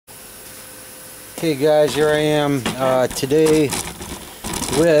Okay guys, here I am today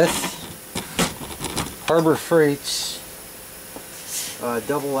with Harbor Freight's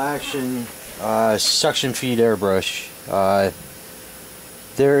double action suction feed airbrush.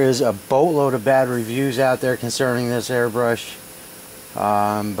 There is a boatload of bad reviews out there concerning this airbrush,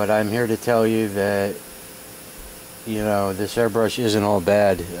 but I'm here to tell you that, you know, this airbrush isn't all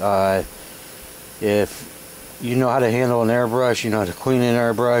bad. If you know how to handle an airbrush, you know how to clean an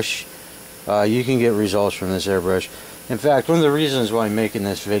airbrush, you can get results from this airbrush. In fact, one of the reasons why I'm making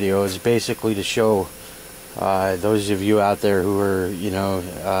this video is basically to show those of you out there who are, you know,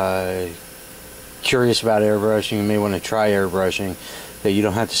 curious about airbrushing and may want to try airbrushing, that you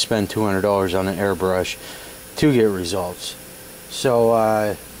don't have to spend $200 on an airbrush to get results. So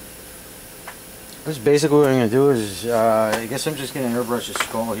that's basically what I'm going to do. Is I guess I'm just going to airbrush a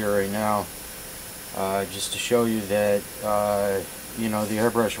skull here right now, just to show you that you know, the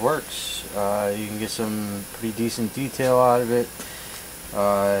airbrush works. You can get some pretty decent detail out of it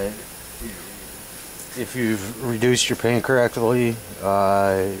if you've reduced your paint correctly.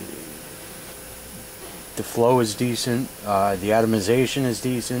 The flow is decent, the atomization is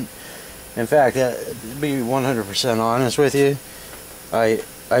decent. In fact, to be 100% honest with you, I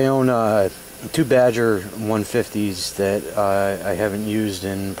own two Badger 150s that I haven't used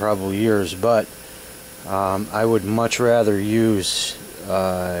in probably years, but I would much rather use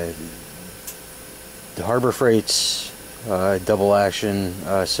the Harbor Freight's double action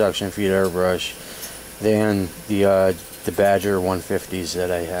suction feed airbrush than the Badger 150s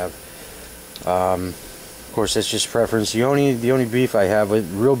that I have. Of course, that's just preference. The only beef I have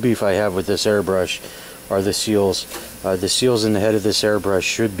with this airbrush are the seals. The seals in the head of this airbrush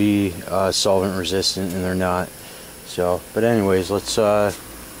should be solvent resistant, and they're not. So, but anyways, let's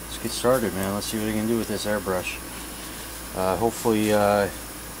get started, man. Let's see what I can do with this airbrush. Hopefully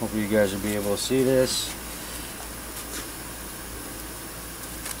you guys will be able to see this.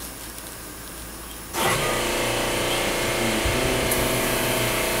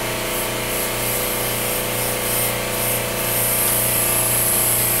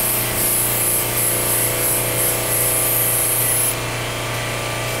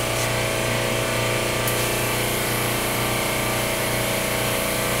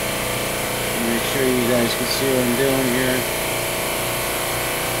 Make sure you guys can see what I'm doing here.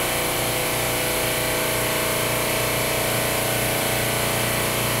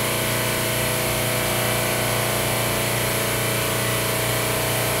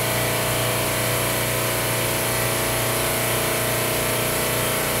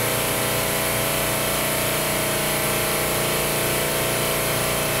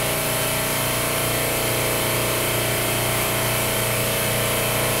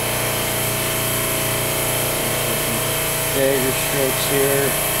 Dagger strokes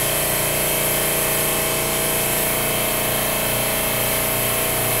here.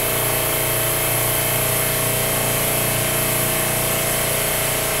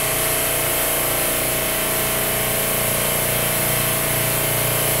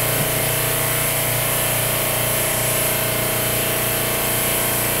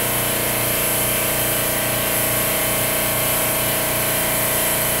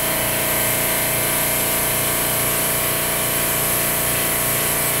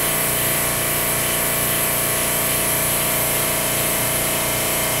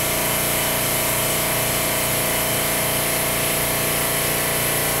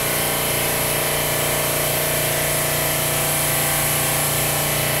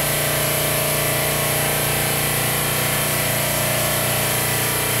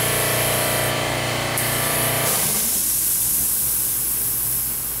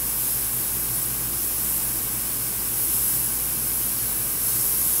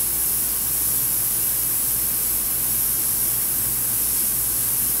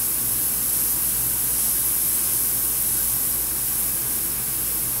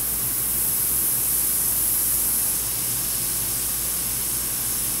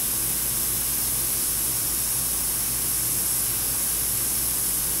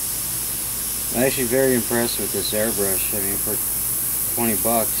 I'm actually very impressed with this airbrush. I mean, for 20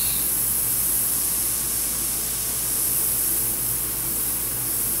 bucks,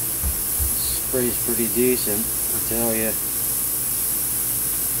 sprays pretty decent, I tell you.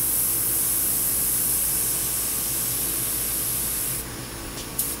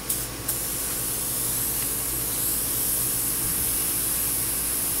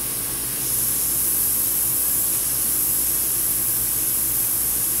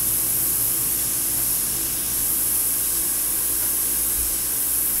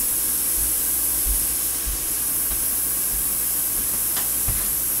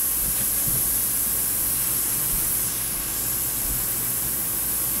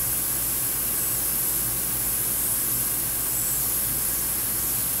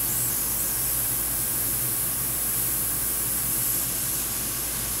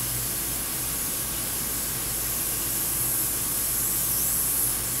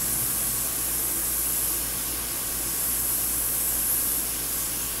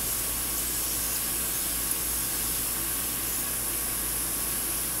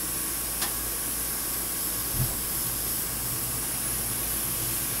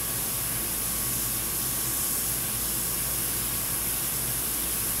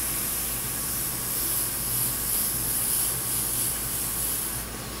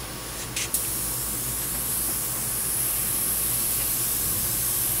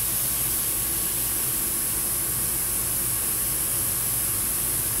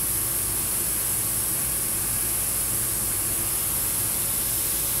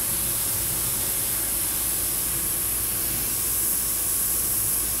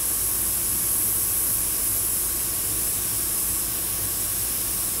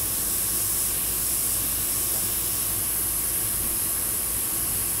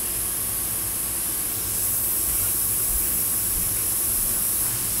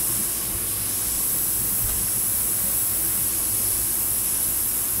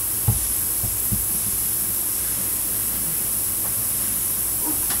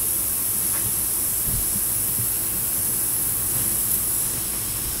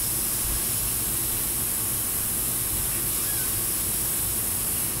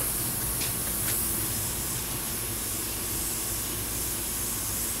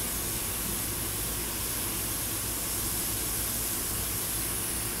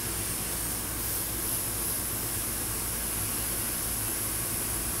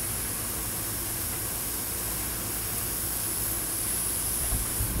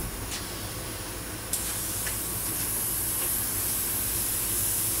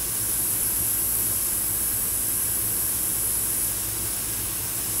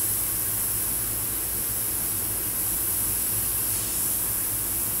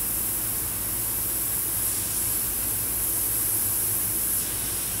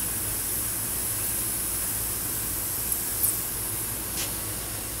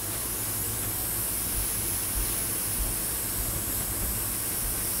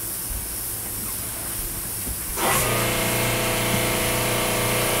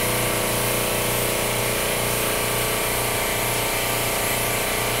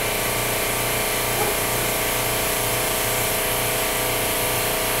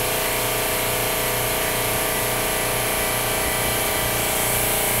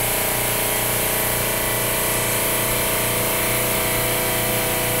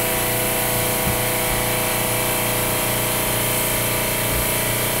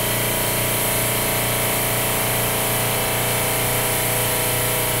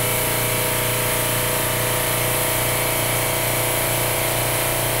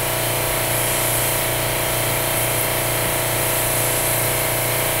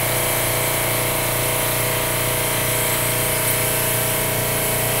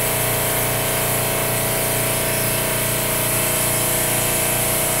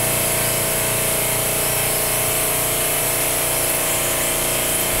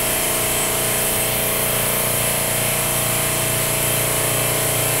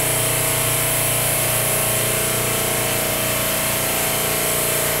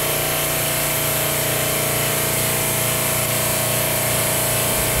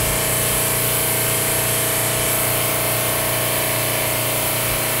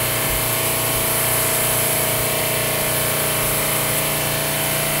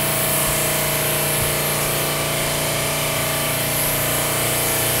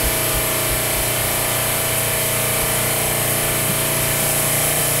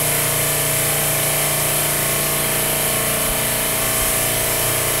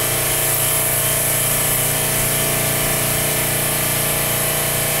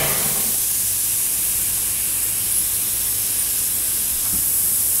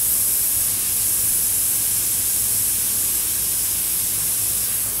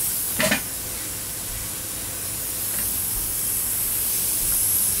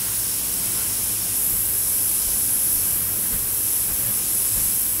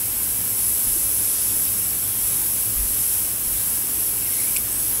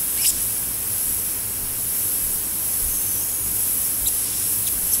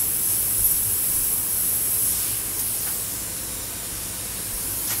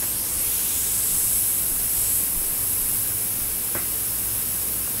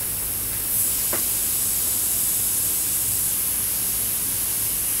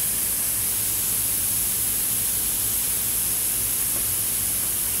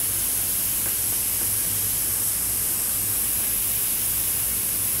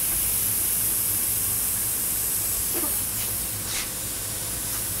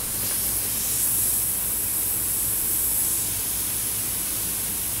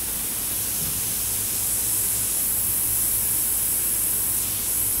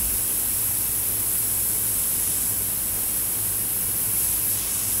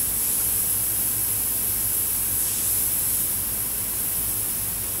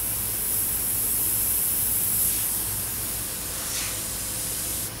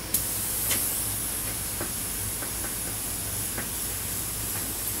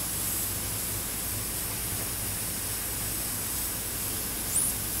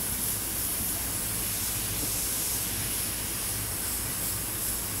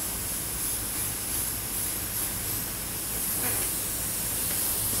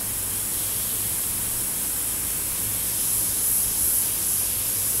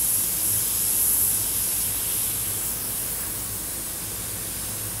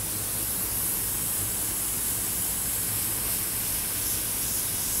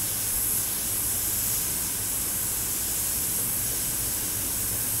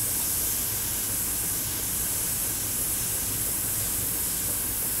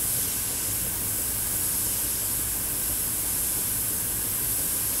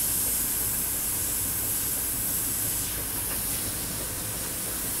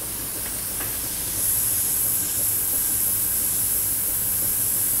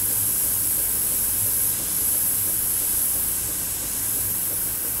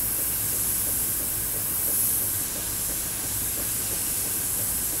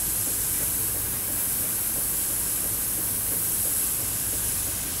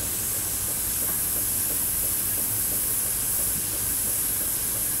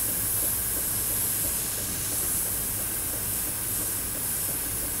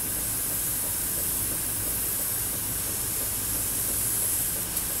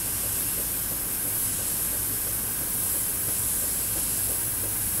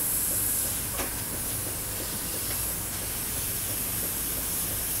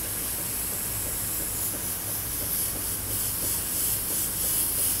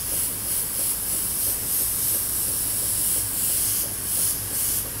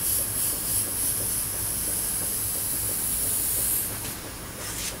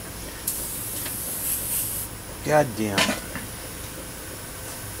 God damn.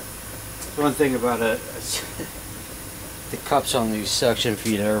 One thing about the cups on these suction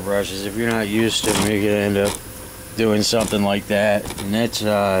feed airbrushes, if you're not used to them, you're gonna end up doing something like that. And that's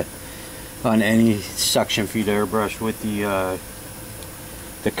on any suction feed airbrush with the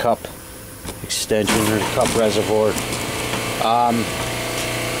cup extension or the cup reservoir.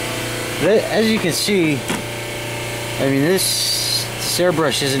 As you can see, I mean, this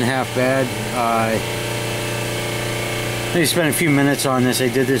airbrush isn't half bad. Maybe spent a few minutes on this. I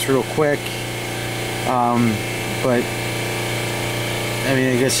did this real quick, but I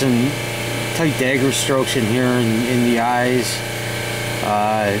mean, I got some tight dagger strokes in here in the eyes,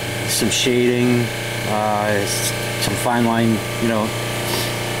 some shading, some fine line, you know,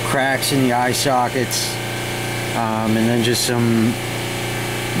 cracks in the eye sockets, and then just some,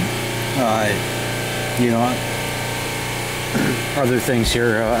 you know, other things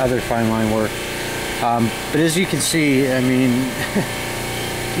here, other fine line work. But as you can see, I mean,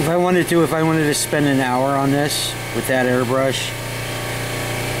 if I wanted to spend an hour on this with that airbrush,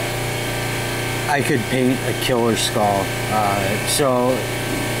 I could paint a killer skull. So,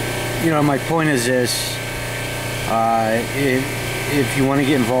 you know, my point is this: if you want to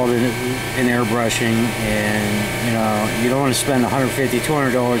get involved in airbrushing, and you know you don't want to spend $150,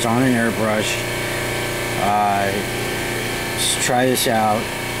 $200 on an airbrush, just try this out.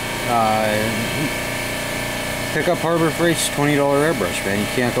 Pick up Harbor Freight's $20 airbrush, man. You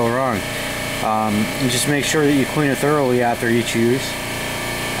can't go wrong. And just make sure that you clean it thoroughly after each use.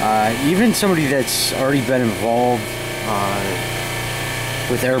 Even somebody that's already been involved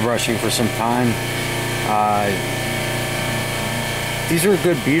with airbrushing for some time, these are a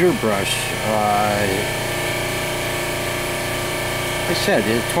good beater brush. Like I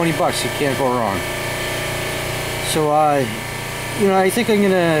said, 20 bucks, you can't go wrong. So, you know, I think I'm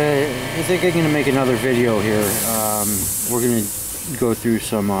gonna make another video here. We're gonna go through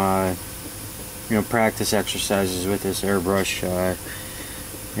some, you know, practice exercises with this airbrush.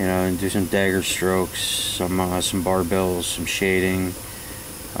 You know, and do some dagger strokes, some barbells, some shading.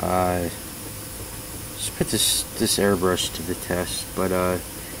 Just put this airbrush to the test. But as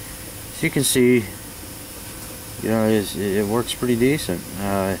you can see, you know, it works pretty decent.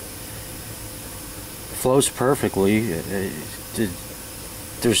 Flows perfectly.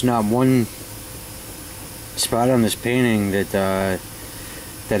 There's not one spot on this painting that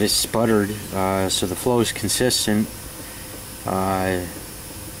is sputtered, so the flow is consistent, and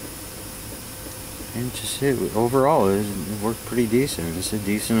just overall it worked pretty decent. It's a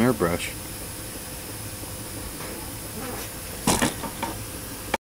decent airbrush.